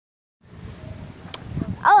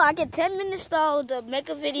I get 10 minutes though to make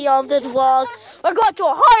a video of this vlog. We're going to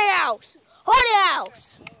a haunted house. Haunted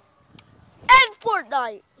house. And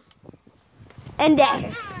Fortnite. And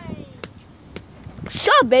that.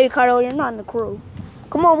 Shut up, baby Cardo. You're not in the crew.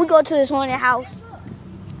 Come on, we go to this haunted house.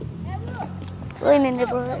 We're in the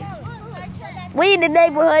neighborhood. We in the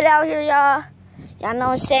neighborhood out here, y'all. Y'all know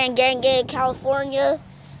what I'm saying? Gang, California.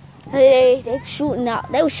 They shooting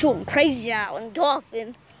out. They was shooting crazy out in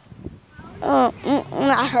Dolphin.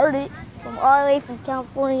 I heard it from all the way from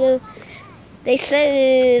California. They said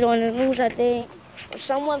it on the news, I think. Or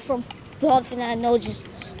someone from Dolphin I know just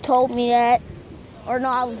told me that. Or no,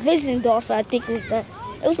 I was visiting Dolphin. I think it was that.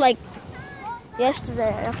 It was like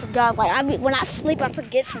yesterday. I forgot. Like when I sleep, I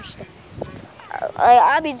forget some stuff.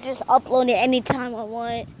 I be just uploading anytime I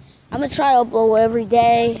want. I'm gonna try to upload every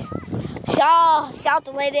day. Shout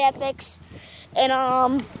to Lady FX.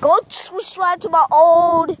 And go subscribe to my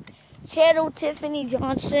old channel, Tiffany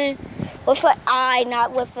Johnson. With an I,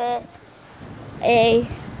 not with a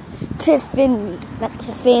Tiffany. Not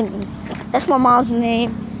Tiffany. That's my mom's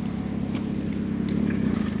name.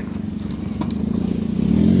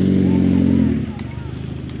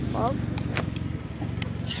 Well,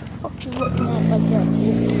 what you looking at like that?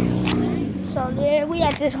 So there we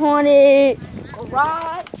at this haunted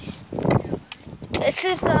garage. This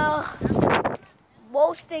is the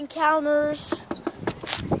most encounters.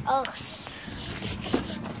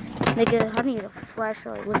 Nigga, I need a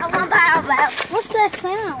flashlight. What's that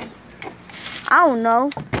sound? I don't know.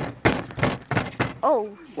 Oh,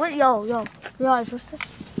 what? Yo, guys, what's this?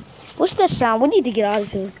 What's that sound? We need to get out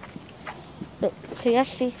of here. Can y'all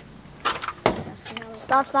see?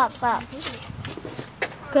 Stop. Can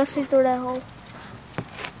y'all see through that hole?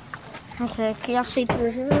 Okay, can y'all see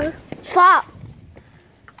through here? Stop!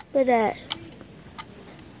 Look at that.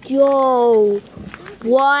 Yo.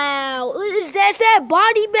 Wow. That's that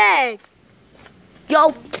body bag.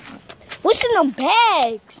 Yo. What's in them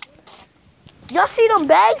bags? Y'all see them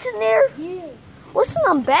bags in there? Yeah. What's in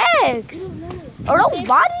them bags? Are those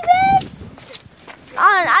body bags?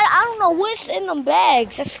 I don't know what's in them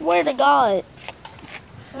bags. I swear to God.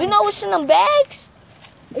 You know what's in them bags?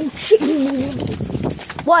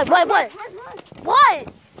 What?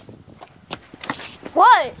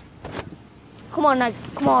 What? Come on, now.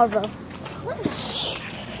 Come on, bro.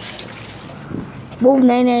 Move,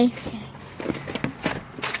 Nene.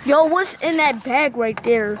 Yo, what's in that bag right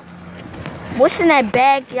there? What's in that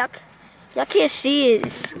bag? Y'all can't see it.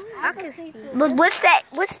 I can see. Look, what's that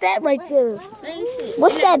right there?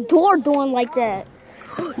 What's that door doing like that?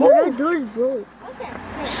 Yo, that door's broke.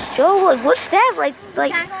 Yo, look, what's that right?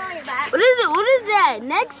 Like, what is it? What is that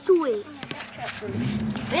next to it?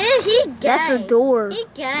 Man, he gay. That's a door. He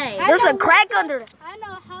gay. There's a crack under it. I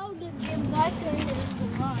know how to get lights into this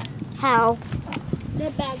garage. How?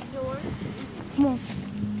 The back door. Come on.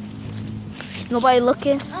 Nobody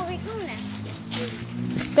looking? Oh, we go now.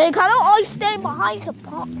 Babe, I don't always stay behind the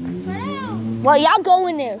pump. Well, y'all go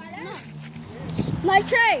in there. Like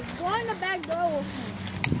Trey, go in the back door with me.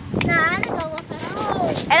 Nah, I'm gonna go with him. Oh.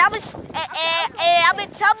 And I've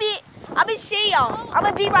been seeing y'all. I'm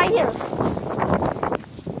gonna be right here.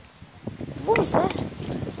 What was that?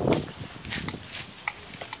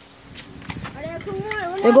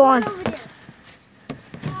 They're going.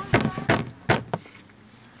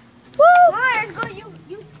 Woo! Mars, go you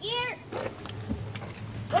scared?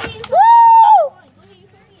 Go you Woo!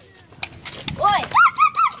 Boy.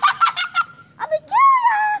 I'm gonna kill ya!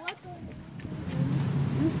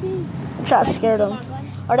 I'm trying to scare them.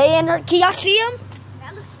 Are they in there? Can y'all see them?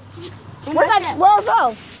 Where'll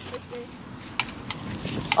go?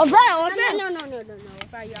 Oh, no.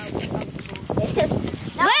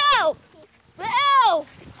 Well!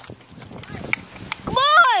 Come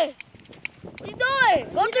on! What are you doing?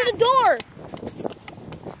 Go through the door!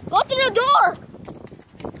 Go through the door!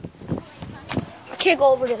 I can't go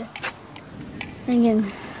over there. I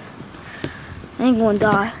ain't gonna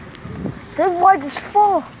die. This word is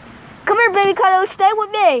full. Come here, baby Carlo. Stay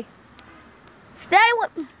with me. Stay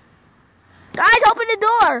with me. Guys, open the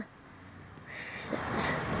door.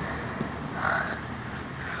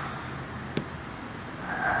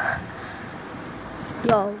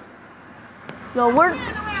 Yo, we're...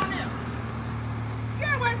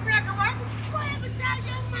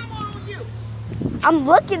 I'm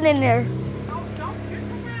looking in there.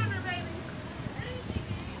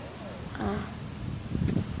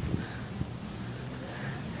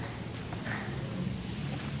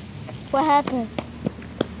 What happened?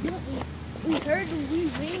 We heard the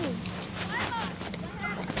ring.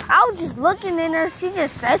 I was just looking in there. She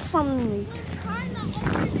just said something to me.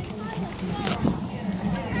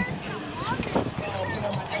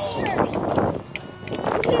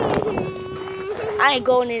 I ain't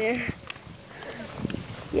going in there.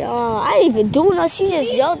 Yo, I didn't even do nothing. She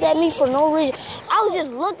just yelled at me for no reason. I was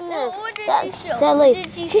just looking at that lady.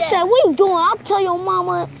 She said, "What you doing? I'll tell your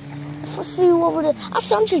mama if I see you over there." I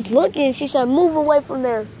said, "I'm just looking." She said, "Move away from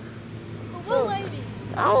there." What lady?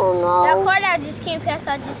 I don't know. That car that just came past,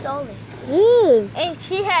 I just saw it. Yeah. And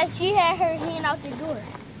she had her hand out the door.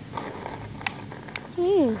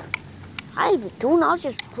 I didn't even do nothing. I was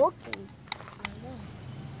just looking.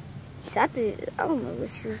 I don't know what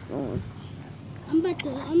she was doing. I'm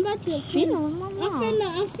about to. She knows my mom.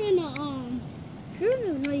 I'm finna, She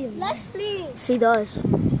doesn't know you. Leslie. She does.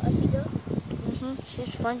 Oh, she does?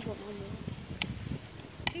 She's friends with my mom.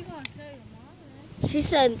 She gonna tell your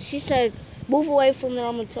mom, She said, "Move away from there.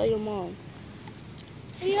 I'm gonna tell your mom."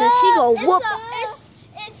 She said she gonna whoop.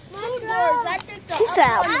 It's 2 doors. I think She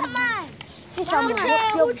said, mine. she said, "I'm gonna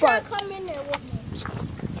whoop your butt." Come in there with me.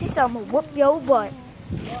 She said, "I'm gonna whoop your butt."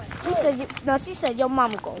 She said, she said your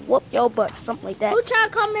mama gonna whoop your butt, something like that. Who try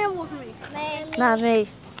to come in with me? Man, Not me.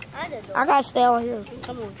 I gotta stay out here.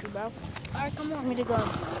 Come on with you, bro. Alright, come on. Let me to go.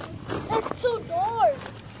 It's 2 doors.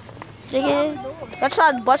 Nigga, I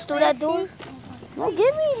tried to bust through that door. No,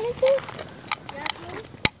 give me, nigga.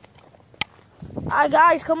 Alright,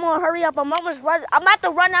 guys, come on, hurry up. I'm almost running. I'm about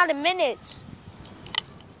to run out of minutes.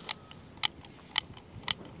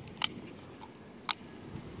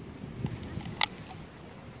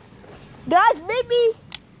 Guys, meet me.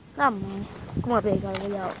 Come on. Come on, baby, gotta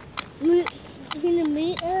way out. You gonna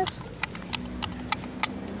meet us?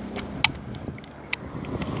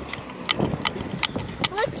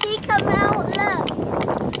 Look, he come out, look.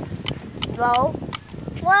 So,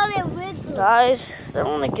 What a wiggle. guys, they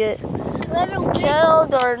don't want to get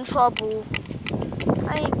killed or in trouble.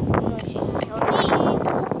 I ain't gonna shoot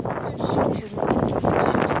you.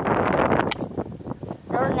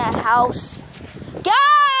 They're in that house.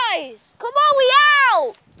 Guys, come on, we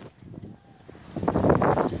out.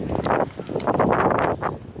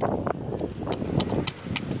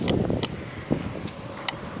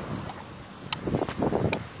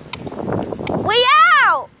 We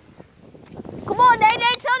out. Come on,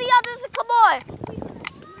 Nene, tell the others to come on.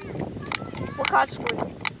 What kind of screen?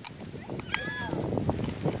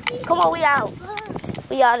 Come on, we out.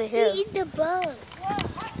 We out of here. Eat the bug.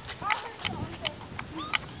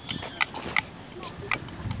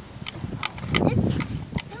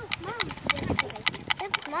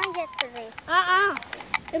 It's mine yesterday.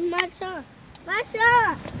 It's my son. My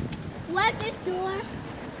son. What's this door?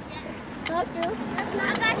 Go through. That's not.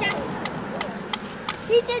 I got that.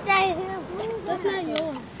 He did that here. That's not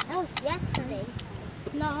yours. That was yesterday.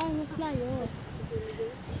 No, it's not yours.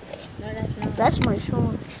 No, that's not. That's my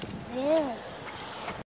son. Yeah.